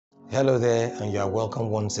Hello there, and you are welcome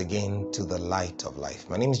once again to the Light of Life.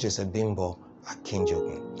 My name is Joseph Bimbo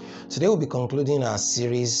Akinjogun. Today we'll be concluding our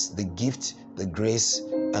series, The Gift, the Grace,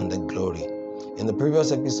 and the Glory. In the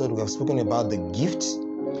previous episode, we have spoken about the gift,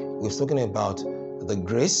 we've spoken about the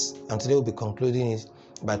grace, and today we'll be concluding it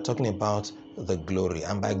by talking about the glory.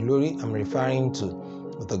 And by glory, I'm referring to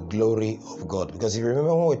the glory of God. Because if you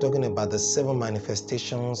remember when we're talking about the 7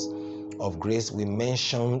 manifestations of grace, we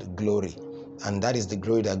mentioned glory. And that is the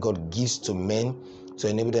glory that God gives to men to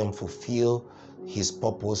enable them fulfill His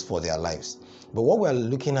purpose for their lives. But what we're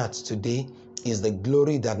looking at today is the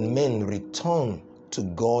glory that men return to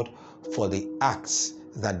God for the acts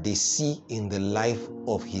that they see in the life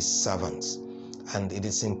of His servants. And it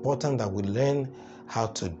is important that we learn how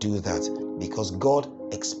to do that because God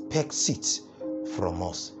expects it from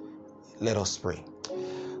us. Let us pray.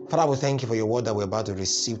 Father, we thank you for your word that we're about to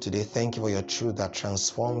receive today. Thank you for your truth that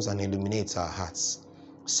transforms and illuminates our hearts.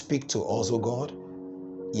 Speak to us, O God,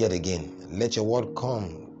 yet again. Let your word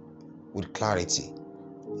come with clarity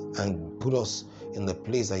and put us in the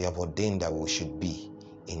place that you have ordained that we should be.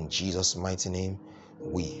 In Jesus' mighty name,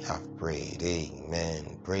 we have prayed.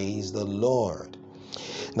 Amen. Praise the Lord.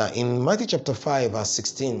 Now, in Matthew chapter 5, verse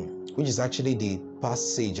 16, which is actually the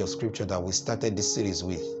passage of scripture that we started this series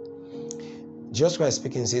with, Jesus Christ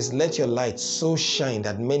speaking says, "Let your light so shine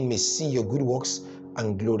that men may see your good works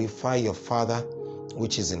and glorify your Father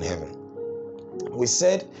which is in heaven." We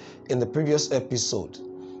said in the previous episode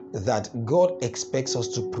that God expects us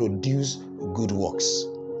to produce good works.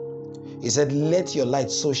 He said, "Let your light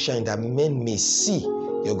so shine that men may see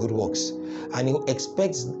your good works." And He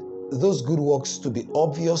expects those good works to be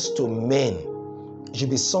obvious to men. It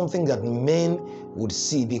should be something that men would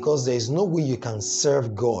see, because there is no way you can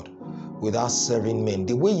serve God without serving men.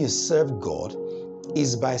 The way you serve God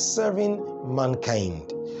is by serving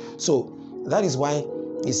mankind. So that is why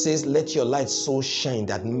He says, "Let your light so shine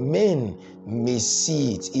that men may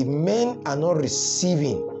see it." If men are not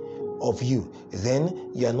receiving of you, then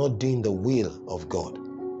you are not doing the will of God.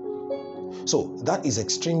 So that is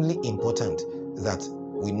extremely important that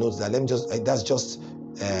we note that. That's just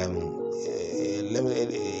a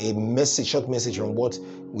message, short message from what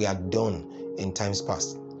we have done in times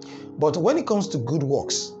past. But when it comes to good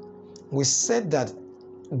works, we said that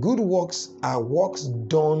good works are works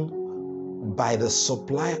done by the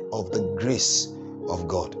supply of the grace of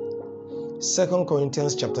God. 2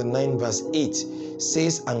 Corinthians chapter 9 verse 8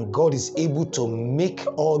 says, "And God is able to make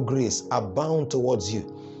all grace abound towards you,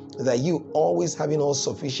 that you, always having all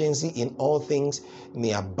sufficiency in all things,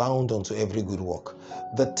 may abound unto every good work."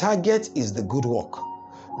 The target is the good work.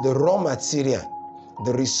 The raw material,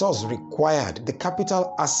 the resource required, the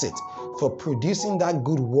capital asset for producing that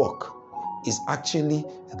good work is actually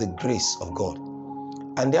the grace of God.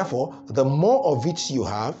 And therefore, the more of it you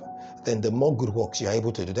have, then the more good works you are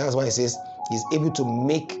able to do. That's why it says He's able to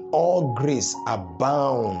make all grace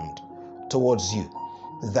abound towards you,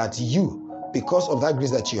 that you, because of that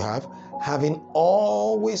grace that you have, having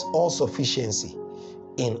always all sufficiency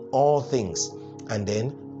in all things, and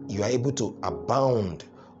then you are able to abound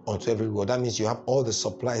unto every word. That means you have all the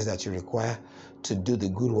supplies that you require to do the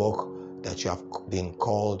good work that you have been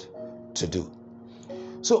called to do.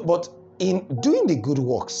 So, but in doing the good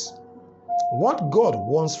works, what God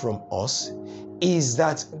wants from us is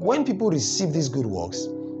that when people receive these good works,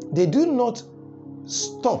 they do not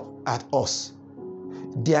stop at us.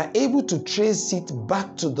 They are able to trace it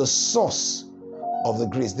back to the source of the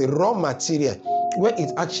grace, the raw material, where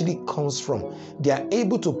it actually comes from. They are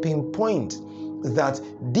able to pinpoint that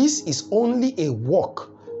this is only a work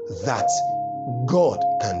that God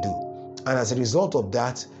can do. And as a result of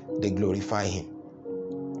that, they glorify Him.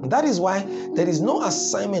 That is why there is no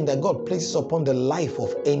assignment that God places upon the life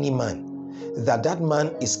of any man that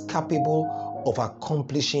man is capable of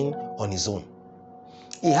accomplishing on his own.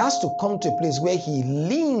 He has to come to a place where he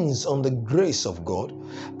leans on the grace of God,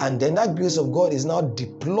 and then that grace of God is now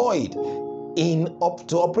deployed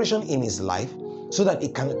to operation in his life so that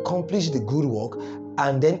it can accomplish the good work,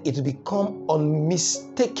 and then it will become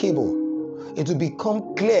unmistakable. It will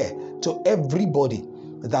become clear to everybody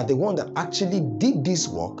that the one that actually did this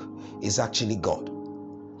work is actually God.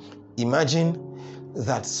 Imagine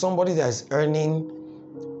that somebody that is earning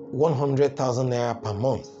 100,000 naira per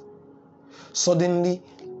month suddenly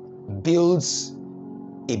builds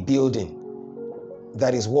a building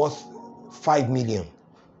that is worth 5 million,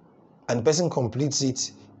 and the person completes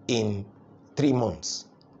it in 3 months.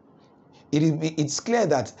 It's clear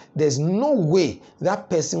that there's no way that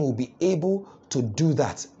person will be able to do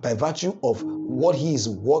that by virtue of what he is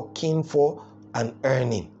working for and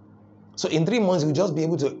earning. So in 3 months, we'll just be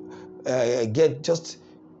able to get just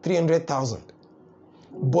 300,000.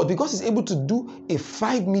 But because he's able to do a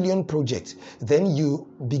 5 million project, then you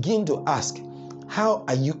begin to ask, how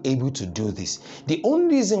are you able to do this? The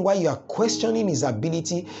only reason why you are questioning his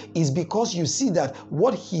ability is because you see that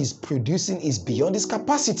what he's producing is beyond his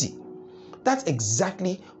capacity. That's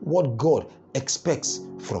exactly what God expects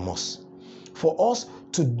from us. For us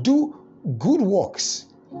to do good works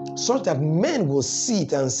such that men will see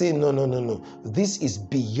it and say, no, this is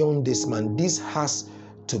beyond this man. This has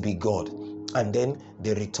to be God. And then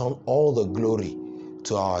they return all the glory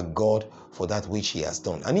to our God for that which he has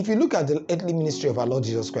done. And if you look at the earthly ministry of our Lord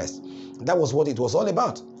Jesus Christ, that was what it was all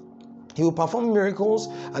about. He will perform miracles,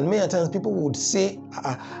 and many times people would say,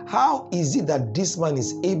 how is it that this man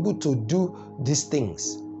is able to do these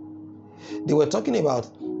things? They were talking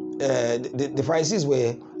about, the Pharisees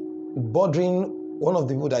were bothering one of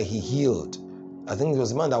the people that he healed. I think it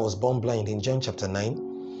was the man that was born blind in John chapter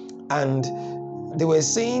 9. And they were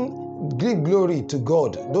saying, give glory to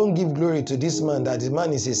God. Don't give glory to this man, that the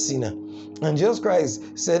man is a sinner. And Jesus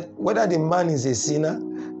Christ said, whether the man is a sinner,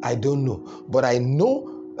 I don't know. But I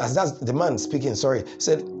know, as that's the man speaking,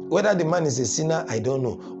 said, whether the man is a sinner, I don't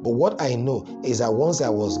know. But what I know is that once I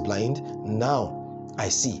was blind, now I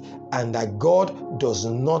see. And that God does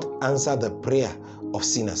not answer the prayer of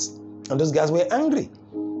sinners. And those guys were angry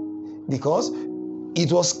because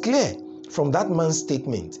it was clear from that man's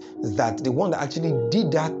statement that the one that actually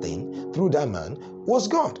did that thing through that man was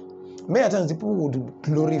God. Many times people would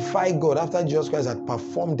glorify God after Jesus Christ had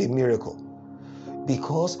performed a miracle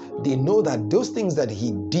because they know that those things that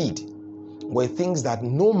he did were things that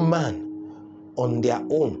no man on their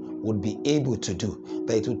own would be able to do,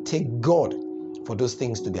 that it would take God for those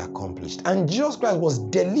things to be accomplished. And Jesus Christ was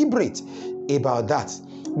deliberate about that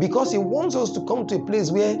because he wants us to come to a place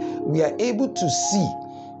where we are able to see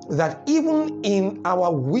that even in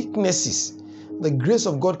our weaknesses, the grace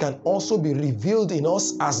of God can also be revealed in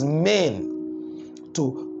us as men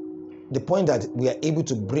to the point that we are able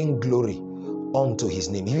to bring glory unto his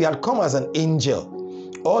name. If he had come as an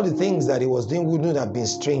angel, all the things that he was doing wouldn't have been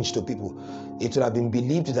strange to people. It would have been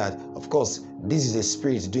believed that, of course, this is a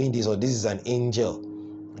spirit doing this, or this is an angel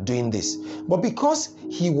doing this. But because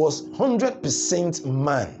he was 100%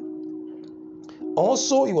 man,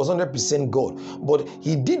 also he was 100% God, but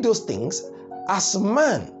he did those things as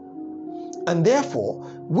man. And therefore,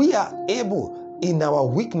 we are able in our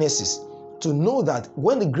weaknesses to know that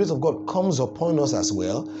when the grace of God comes upon us as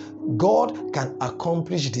well, God can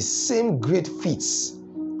accomplish the same great feats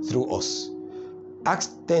through us. Acts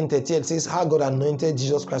 10:38 says how God anointed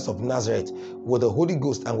Jesus Christ of Nazareth with the Holy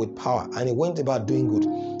Ghost and with power, and he went about doing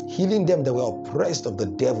good, healing them that were oppressed of the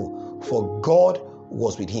devil, for God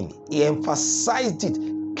was with him. He emphasized it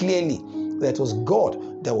clearly that it was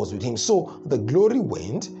God that was with him. So the glory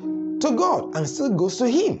went to God and still goes to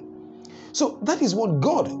him. So that is what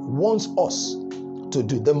God wants us to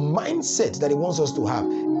do. The mindset that he wants us to have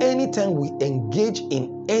anytime we engage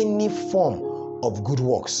in any form of good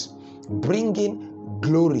works, bringing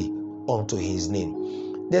glory unto his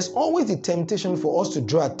name. There's always the temptation for us to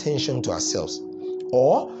draw attention to ourselves,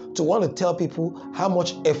 or to want to tell people how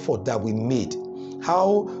much effort that we made,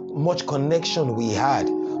 how much connection we had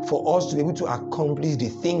for us to be able to accomplish the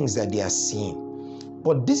things that they are seeing.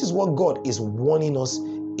 But this is what God is warning us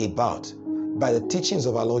about by the teachings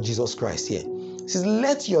of our Lord Jesus Christ here. He says,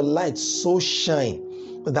 let your light so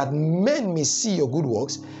shine that men may see your good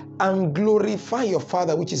works and glorify your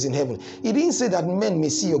Father which is in heaven. He didn't say that men may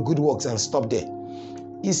see your good works and stop there.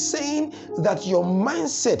 He's saying that your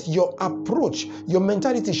mindset, your approach, your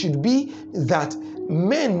mentality should be that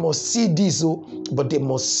men must see this, but they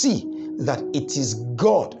must see that it is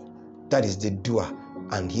God that is the doer,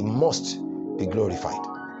 and he must be glorified.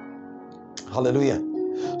 Hallelujah.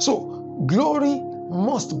 So glory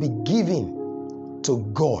must be given to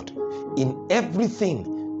God in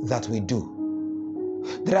everything that we do.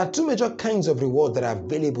 There are two major kinds of reward that are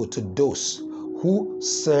available to those who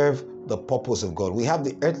serve the purpose of God. We have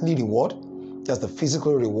the earthly reward, that's the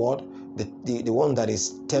physical reward, the one that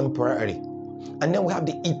is temporary. And then we have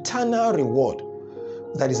the eternal reward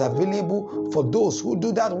that is available for those who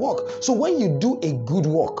do that work. So when you do a good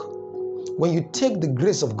work, when you take the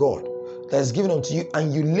grace of God that is given unto you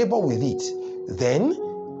and you labor with it, then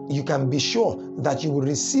you can be sure that you will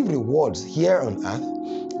receive rewards here on earth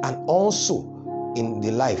and also in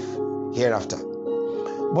the life hereafter.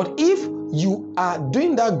 But if you are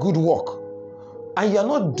doing that good work and you are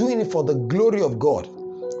not doing it for the glory of God,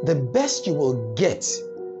 the best you will get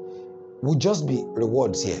will just be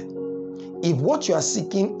rewards here. If what you are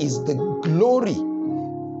seeking is the glory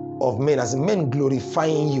of men, as men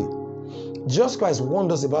glorifying you, Jesus Christ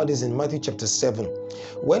warned us about this in Matthew chapter 7,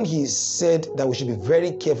 when he said that we should be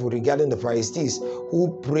very careful regarding the Pharisees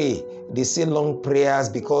who pray. They say long prayers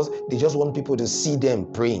because they just want people to see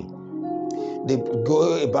them praying. They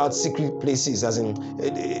go about secret places, as in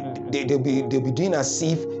they'll be doing as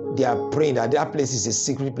if they are praying, that their place is a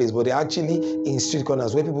secret place, but they're actually in street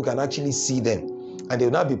corners where people can actually see them. And they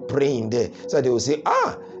will not be praying there. So they will say,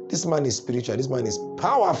 this man is spiritual, this man is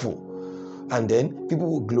powerful. And then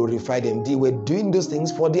people will glorify them. They were doing those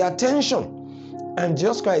things for their attention. And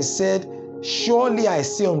Jesus Christ said, surely I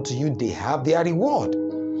say unto you, they have their reward.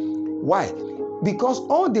 Why? Because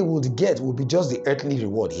all they would get will be just the earthly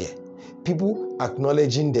reward here. People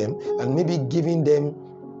acknowledging them and maybe giving them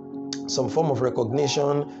some form of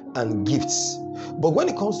recognition and gifts. But when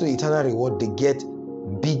it comes to the eternal reward, they get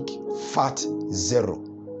big, fat zero.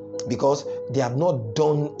 Because they have not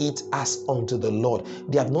done it as unto the Lord.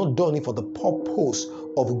 They have not done it for the purpose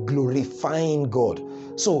of glorifying God.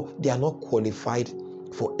 So they are not qualified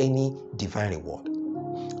for any divine reward.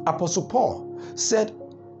 Apostle Paul said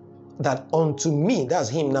that unto me, that's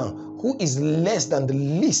him now, who is less than the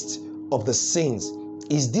least of the saints,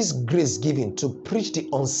 is this grace given to preach the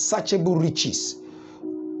unsearchable riches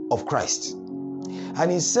of Christ.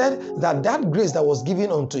 And he said that that grace that was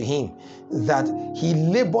given unto him, that he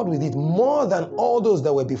labored with it more than all those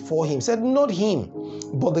that were before him. Said not him,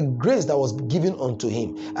 but the grace that was given unto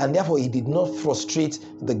him. And therefore he did not frustrate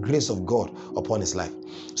the grace of God upon his life.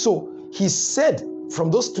 So he said from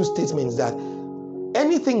those two statements that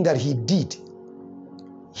anything that he did,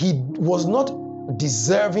 he was not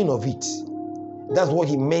deserving of it. That's what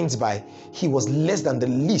he meant by he was less than the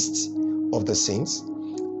least of the saints.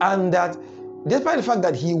 And that despite the fact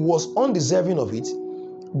that he was undeserving of it,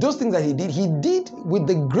 those things that he did with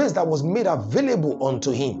the grace that was made available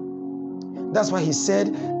unto him. That's why he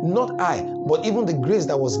said, not I, but even the grace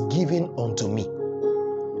that was given unto me.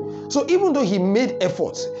 So even though he made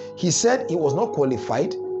efforts, he said he was not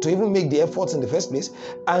qualified to even make the efforts in the first place,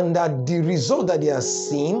 and that the result that they are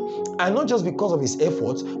seeing are not just because of his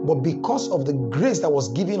efforts, but because of the grace that was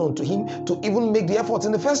given unto him to even make the efforts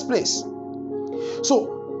in the first place.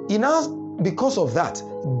 So he now, because of that,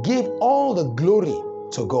 gave all the glory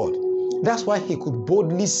to God. That's why he could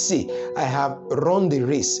boldly say, I have run the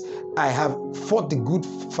race, I have fought the good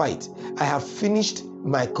fight, I have finished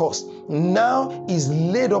my course. Now is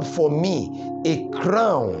laid up for me a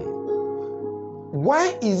crown.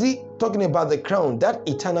 Why is he talking about the crown, that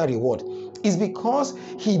eternal reward? It's because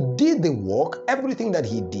he did the work, everything that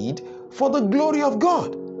he did, for the glory of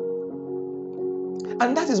God.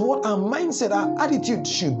 And that is what our mindset, our attitude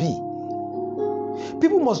should be.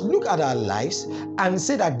 People must look at our lives and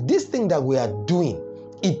say that this thing that we are doing,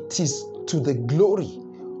 it is to the glory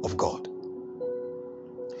of God.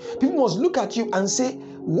 People must look at you and say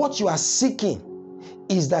what you are seeking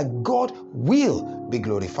is that God will be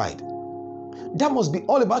glorified. That must be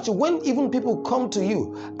all about you. When even people come to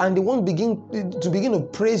you and they want to begin to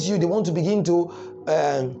praise you, they want to begin to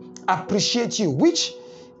appreciate you, which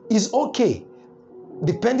is okay,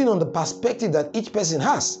 depending on the perspective that each person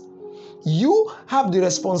has. You have the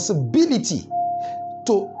responsibility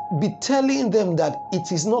to be telling them that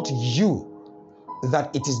it is not you,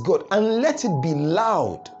 that it is God, and let it be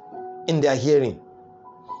loud in their hearing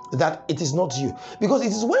that it is not you. Because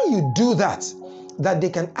it is when you do that they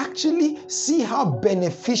can actually see how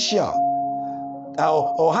beneficial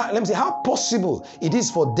or how, let me say, how possible it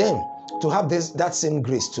is for them to have that same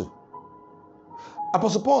grace too.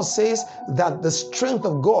 Apostle Paul says that the strength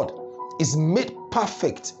of God is made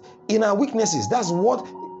perfect in our weaknesses. That's what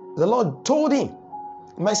the Lord told him.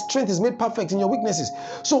 My strength is made perfect in your weaknesses.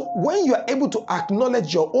 So when you are able to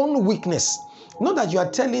acknowledge your own weakness, not that you are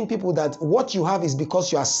telling people that what you have is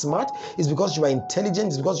because you are smart, it's because you are intelligent,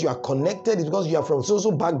 it's because you are connected, it's because you are from so-so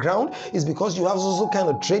background, it's because you have so-so kind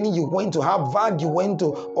of training, you went to Harvard, you went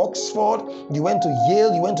to Oxford, you went to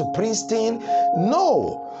Yale, you went to Princeton.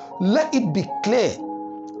 No, let it be clear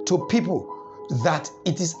to people that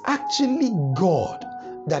it is actually God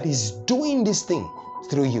that is doing this thing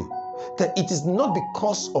through you, that it is not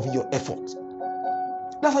because of your effort.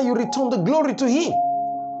 That's how you return the glory to Him.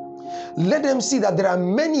 Let them see that there are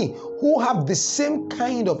many who have the same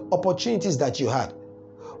kind of opportunities that you had,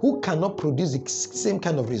 who cannot produce the same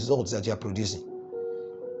kind of results that you are producing.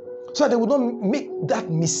 So they will not make that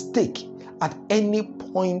mistake at any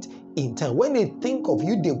point in time. When they think of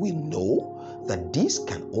you, they will know that this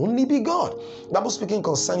can only be God. The Bible speaking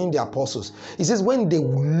concerning the apostles, it says when they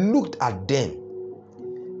looked at them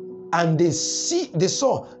and they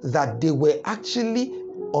saw that they were actually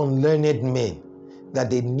unlearned men, that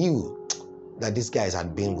they knew that these guys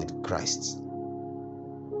had been with Christ.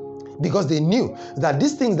 because they knew that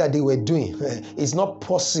these things that they were doing is not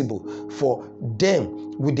possible for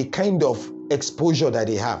them with the kind of exposure that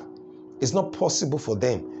they have. It's not possible for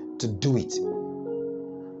them to do it.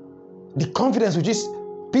 The confidence which is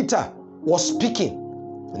Peter was speaking,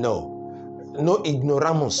 no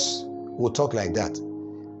ignoramus will talk like that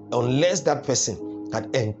unless that person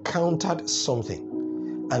had encountered something.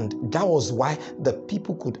 And that was why the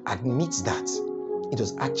people could admit that it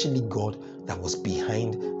was actually God that was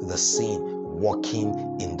behind the scene working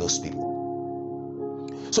in those people.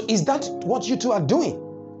 So is that what you two are doing?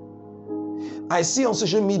 I see on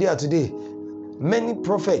social media today many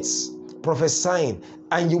prophets prophesying,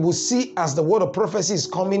 and you will see as the word of prophecy is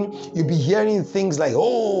coming, you'll be hearing things like,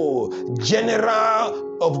 oh,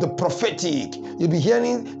 general of the prophetic. You'll be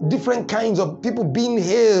hearing different kinds of people being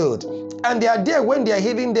healed, and they are there when they are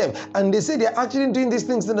healing them, and they say they're actually doing these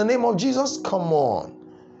things in the name of Jesus. Come on.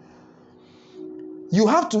 You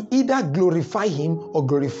have to either glorify him or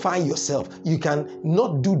glorify yourself. You can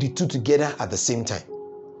not do the two together at the same time.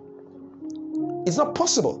 It's not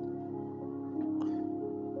possible.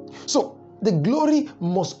 So the glory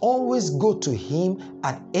must always go to him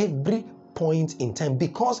at every point in time,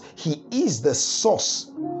 because he is the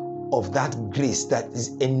source of that grace that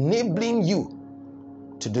is enabling you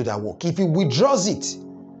to do that work. If he withdraws it,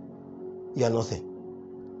 you are nothing.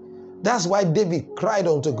 That's why David cried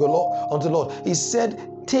unto the Lord. He said,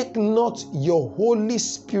 take not your Holy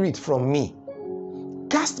Spirit from me.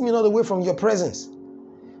 Cast me not away from your presence.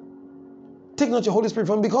 Take not your Holy Spirit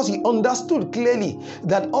from him, because he understood clearly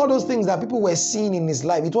that all those things that people were seeing in his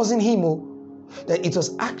life, it wasn't him, that it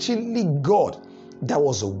was actually God that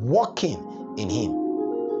was working in him.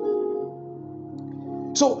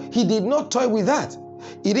 So he did not toy with that.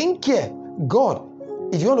 He didn't care. God,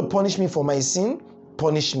 if you want to punish me for my sin,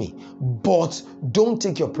 punish me, but don't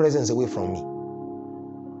take your presence away from me,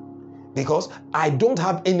 because I don't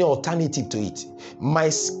have any alternative to it. My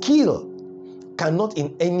skill cannot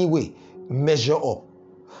in any way measure up.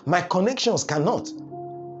 My connections cannot.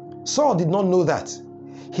 Saul did not know that.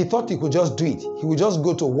 He thought he could just do it. He would just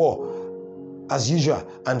go to war as usual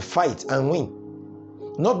and fight and win,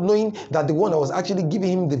 not knowing that the one that was actually giving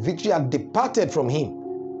him the victory had departed from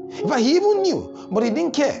him. In fact, he even knew, but he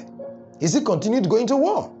didn't care. He still continued going to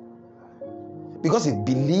war because he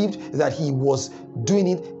believed that he was doing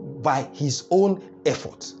it by his own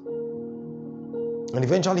effort. And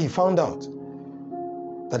eventually he found out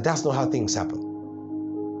that that's not how things happen.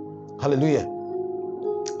 Hallelujah.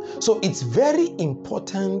 So it's very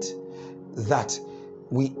important that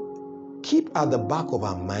we keep at the back of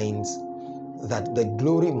our minds that the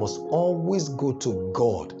glory must always go to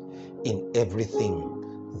God in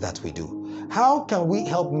everything that we do. How can we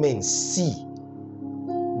help men see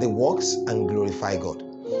the works and glorify God?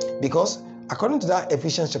 Because according to that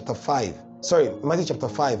Matthew chapter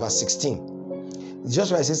 5 verse 16,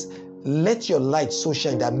 just where it says, let your light so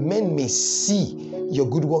shine that men may see your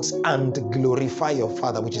good works and glorify your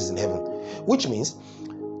Father which is in heaven. Which means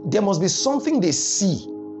there must be something they see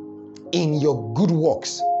in your good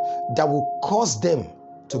works that will cause them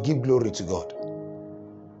to give glory to God.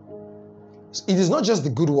 It is not just the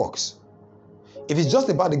good works. If it's just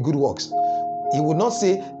about the good works, he would not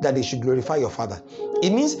say that they should glorify your Father. It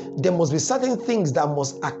means there must be certain things that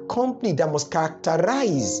must accompany, that must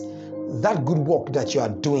characterize that good work that you are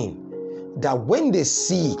doing, that when they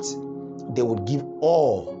see it, they would give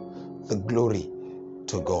all the glory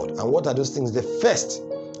to God. And what are those things? The first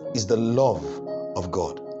is the love of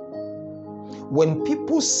God. When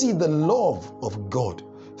people see the love of God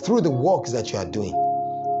through the works that you are doing,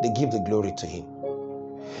 they give the glory to him.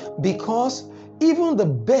 Because even the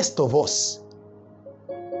best of us,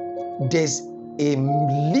 there's a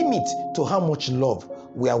limit to how much love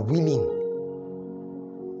we are willing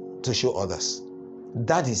to show others.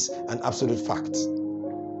 That is an absolute fact.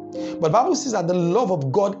 But the Bible says that the love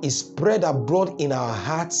of God is spread abroad in our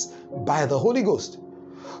hearts by the Holy Ghost.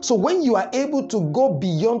 So when you are able to go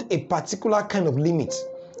beyond a particular kind of limit,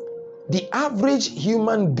 the average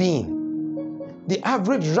human being, the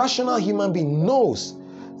average rational human being knows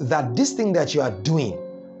that this thing that you are doing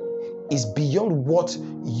is beyond what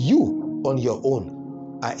you on your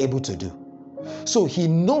own are able to do. So he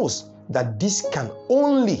knows that this can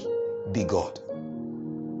only be God.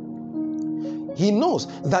 He knows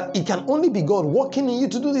that it can only be God working in you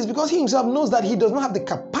to do this, because he himself knows that he does not have the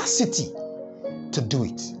capacity to do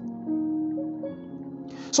it.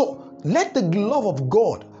 So let the love of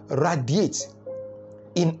God radiate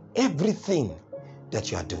in everything that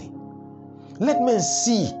you are doing. Let men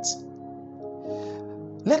see it.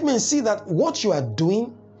 Let men see that what you are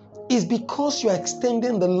doing is because you are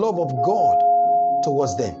extending the love of God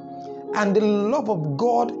towards them. And the love of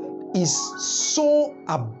God is so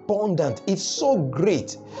abundant, it's so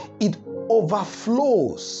great, it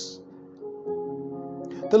overflows.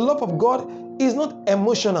 The love of God is not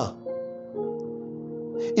emotional,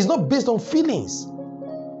 it's not based on feelings.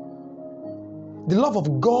 The love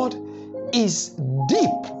of God is deep,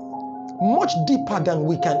 much deeper than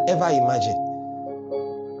we can ever imagine.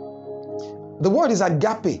 The word is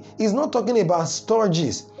agape. It's not talking about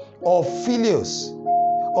storges or philios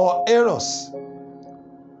or eros.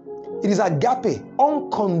 It is agape,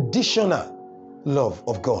 unconditional love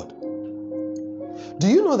of God. Do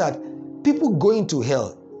you know that people going to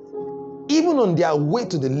hell, even on their way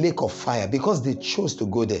to the lake of fire, because they chose to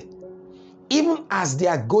go there, even as they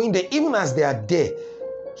are going there, even as they are there,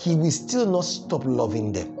 he will still not stop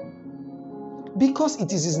loving them. Because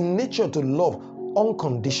it is his nature to love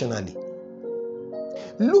unconditionally.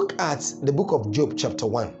 Look at the book of Job chapter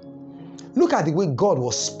 1. Look at the way God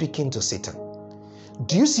was speaking to Satan.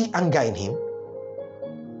 Do you see anger in him?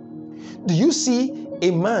 Do you see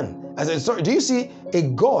a man, do you see a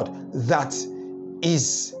God that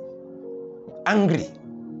is angry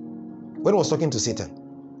when he was talking to Satan?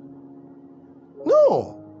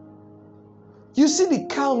 No. You see the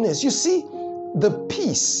calmness, you see the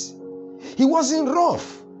peace. He wasn't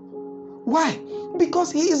rough. Why?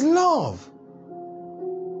 Because he is love.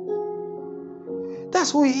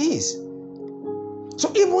 That's who he is.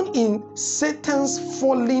 So even in Satan's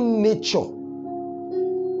fallen nature,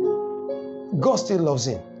 God still loves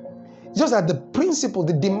him. Just that the principle,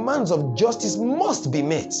 the demands of justice must be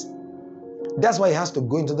met. That's why he has to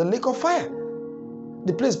go into the lake of fire,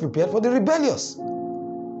 the place prepared for the rebellious.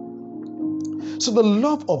 So the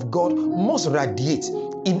love of God must radiate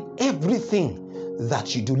in everything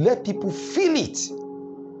that you do. Let people feel it.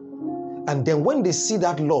 And then when they see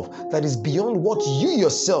that love that is beyond what you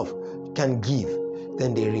yourself can give,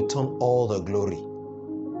 then they return all the glory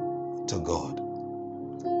to God.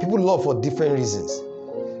 People love for different reasons.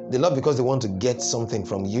 They love because they want to get something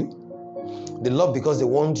from you. They love because they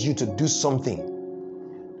want you to do something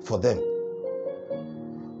for them.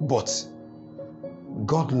 But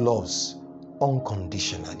God loves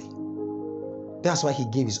unconditionally. That's why he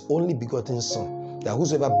gave his only begotten Son, that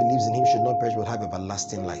whosoever believes in him should not perish but have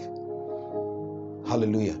everlasting life.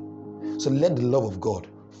 Hallelujah. So let the love of God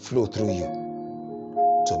flow through you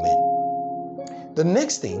to men. The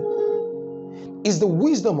next thing is the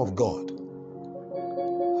wisdom of God.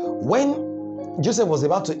 When Joseph was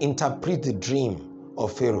about to interpret the dream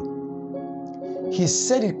of Pharaoh, he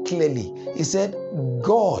said it clearly. He said,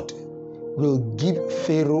 God will give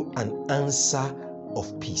Pharaoh an answer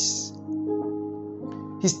of peace.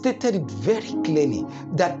 He stated it very clearly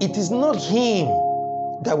that it is not him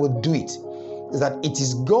that will do it, that it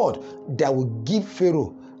is God that will give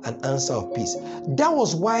Pharaoh an answer of peace. That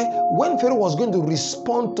was why when Pharaoh was going to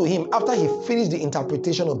respond to him after he finished the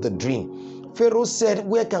interpretation of the dream, Pharaoh said,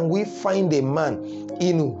 where can we find a man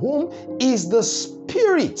in whom is the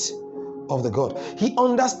spirit of the God? He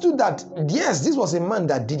understood that, yes, this was a man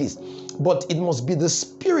that did it, but it must be the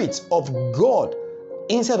spirit of God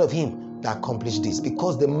inside of him that accomplished this,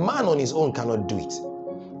 because the man on his own cannot do it.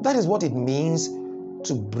 That is what it means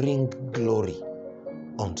to bring glory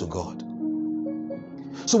unto God.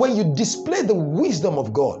 So when you display the wisdom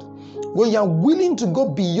of God, when you are willing to go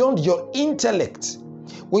beyond your intellect,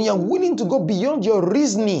 when you are willing to go beyond your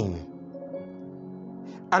reasoning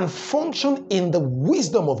and function in the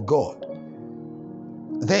wisdom of God,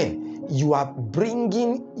 then you are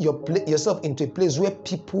bringing yourself into a place where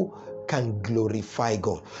people can glorify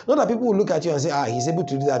God. Not that people will look at you and say, he's able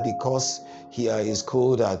to do that because he is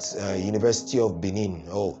called at University of Benin.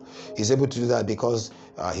 Oh, he's able to do that because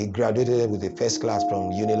he graduated with a first class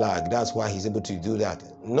from Unilag. That's why he's able to do that.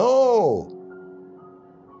 No.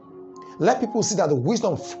 Let people see that the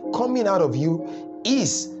wisdom coming out of you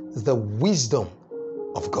is the wisdom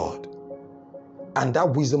of God. And that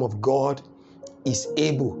wisdom of God is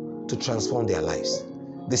able to transform their lives.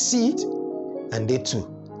 They see it and they too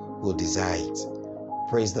will desire it.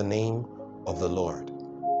 Praise the name of the Lord.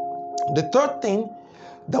 The third thing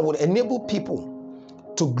that would enable people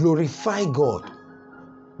to glorify God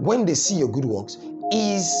when they see your good works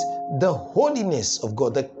is the holiness of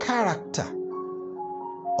God, the character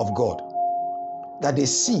of God that they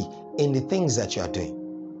see in the things that you are doing.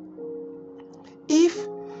 If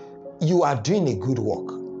you are doing a good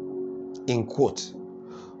work, in quote,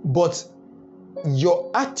 but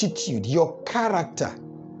your attitude, your character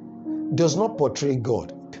does not portray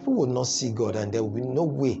God, people will not see God, and there will be no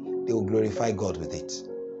way they will glorify God with it.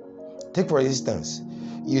 Take for instance,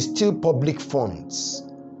 you steal public funds,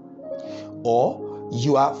 or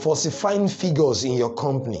you are falsifying figures in your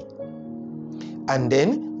company, And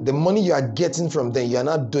then the money you are getting from them, you are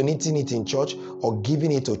not donating it in church or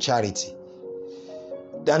giving it to charity.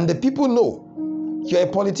 And the people know you're a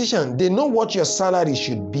politician. They know what your salary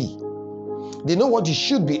should be. They know what you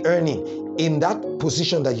should be earning in that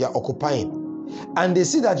position that you are occupying. And they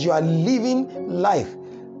see that you are living life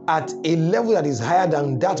at a level that is higher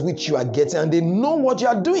than that which you are getting, and they know what you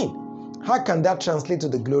are doing. How can that translate to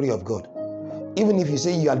the glory of God? Even if you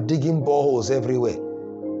say you are digging boreholes everywhere.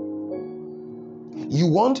 You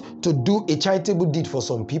want to do a charitable deed for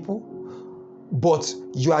some people, but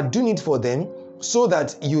you are doing it for them so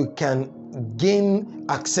that you can gain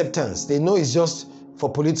acceptance. They know it's just for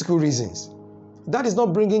political reasons. That is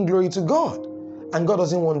not bringing glory to God. And God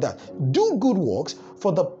doesn't want that. Do good works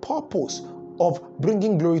for the purpose of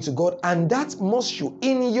bringing glory to God, and that must show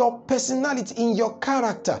in your personality, in your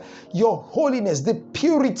character, your holiness, the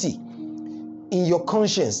purity in your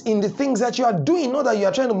conscience, in the things that you are doing, not that you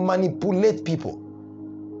are trying to manipulate people.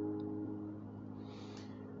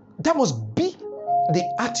 That must be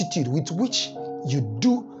the attitude with which you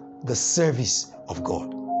do the service of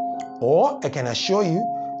God. Or I can assure you,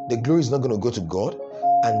 the glory is not going to go to God,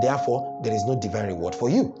 and therefore there is no divine reward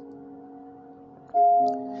for you.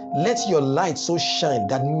 Let your light so shine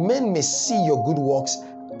that men may see your good works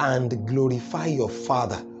and glorify your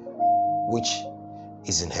Father which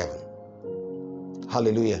is in heaven.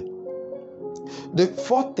 Hallelujah. The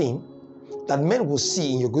fourth thing that men will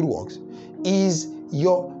see in your good works is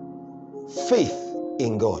your faith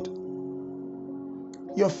in God.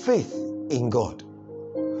 Your faith in God.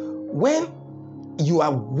 When you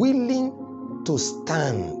are willing to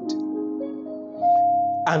stand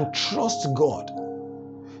and trust God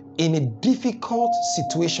in a difficult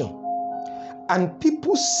situation, and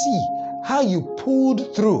people see how you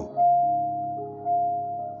pulled through,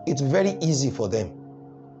 it's very easy for them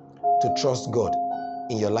to trust God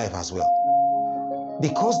in your life as well.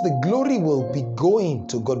 Because the glory will be going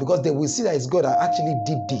to God, because they will see that it's God that actually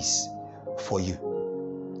did this for you.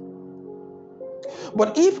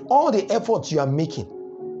 But if all the efforts you are making,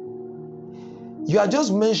 you are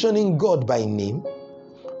just mentioning God by name,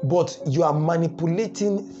 but you are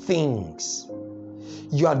manipulating things,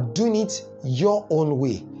 you are doing it your own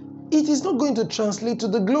way, it is not going to translate to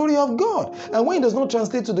the glory of God. And when it does not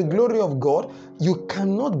translate to the glory of God, you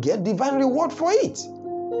cannot get divine reward for it.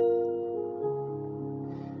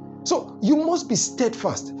 So you must be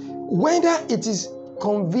steadfast, whether it is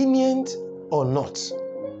convenient or not.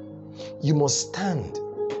 You must stand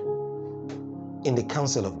in the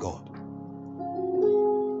counsel of God.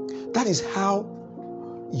 That is how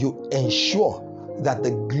you ensure that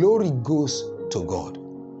the glory goes to God.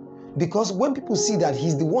 Because when people see that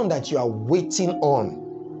He's the one that you are waiting on,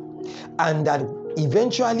 and that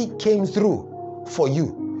eventually came through for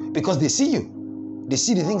you, because they see you, they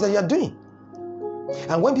see the things that you are doing.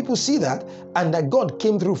 And when people see that, and that God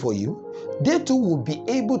came through for you, they too will be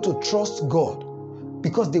able to trust God,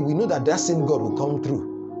 because they will know that that same God will come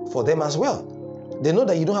through for them as well. They know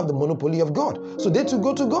that you don't have the monopoly of God. So they too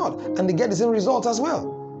go to God and they get the same results as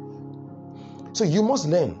well. So you must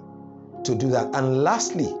learn to do that. And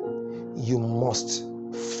lastly, you must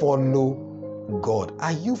follow God.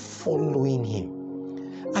 Are you following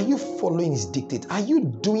Him? Are you following His dictate? Are you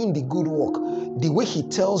doing the good work the way He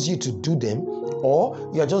tells you to do them?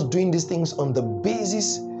 Or you are just doing these things on the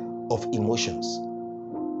basis of emotions?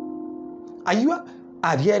 Are you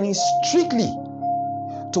adhering strictly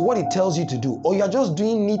to what He tells you to do? Or you are just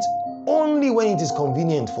doing it only when it is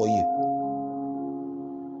convenient for you?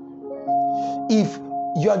 If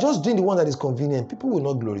you are just doing the one that is convenient, people will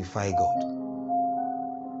not glorify God.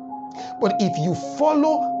 But if you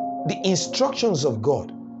follow the instructions of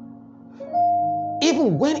God,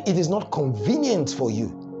 even when it is not convenient for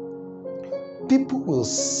you, people will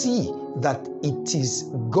see that it is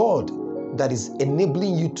God that is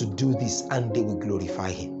enabling you to do this, and they will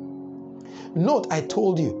glorify Him. Note, I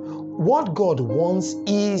told you, what God wants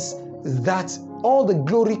is that all the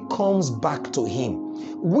glory comes back to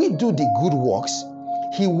Him. We do the good works.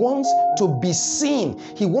 He wants to be seen.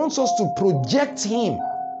 He wants us to project Him.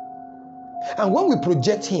 And when we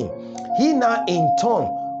project Him, He now in turn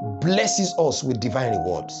blesses us with divine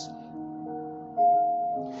rewards.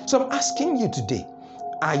 So I'm asking you today,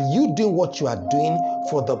 are you doing what you are doing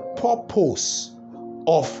for the purpose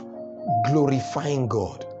of glorifying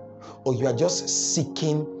God? Or you are just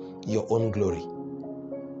seeking your own glory?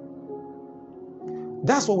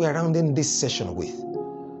 That's what we're rounding this session with.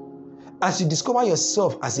 As you discover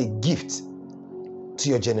yourself as a gift to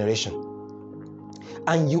your generation,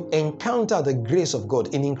 and you encounter the grace of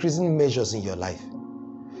God in increasing measures in your life,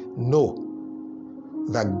 know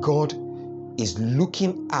that God is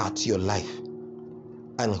looking at your life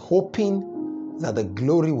and hoping that the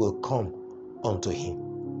glory will come unto him.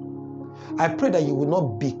 I pray that you will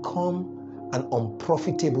not become an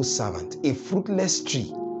unprofitable servant, a fruitless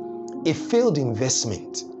tree, a failed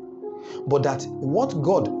investment, but that what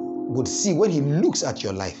God would see when he looks at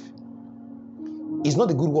your life is not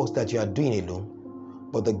the good works that you are doing alone,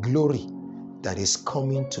 but the glory that is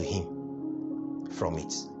coming to him from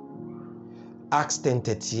it. Acts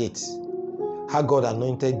 10:38, how God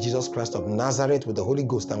anointed Jesus Christ of Nazareth with the Holy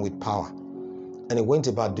Ghost and with power, and he went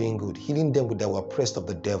about doing good, healing them that were oppressed of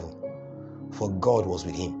the devil, for God was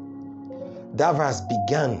with him. That verse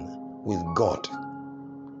began with God,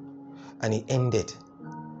 and it ended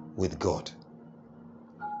with God.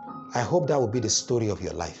 I hope that will be the story of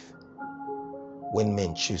your life when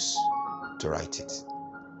men choose to write it.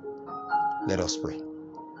 Let us pray.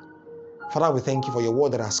 Father, we thank you for your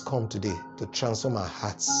word that has come today to transform our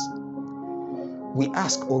hearts. We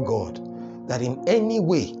ask, oh God, that in any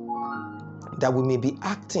way that we may be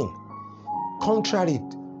acting contrary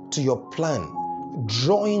to your plan,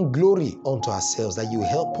 drawing glory unto ourselves, that you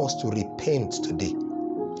help us to repent today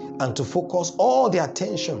and to focus all the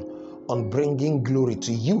attention on bringing glory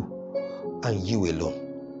to you and you alone.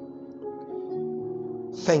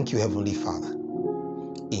 Thank you, Heavenly Father.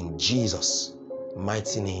 In Jesus'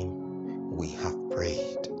 mighty name we have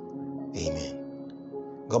prayed. Amen.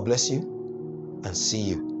 God bless you and see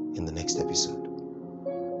you in the next episode.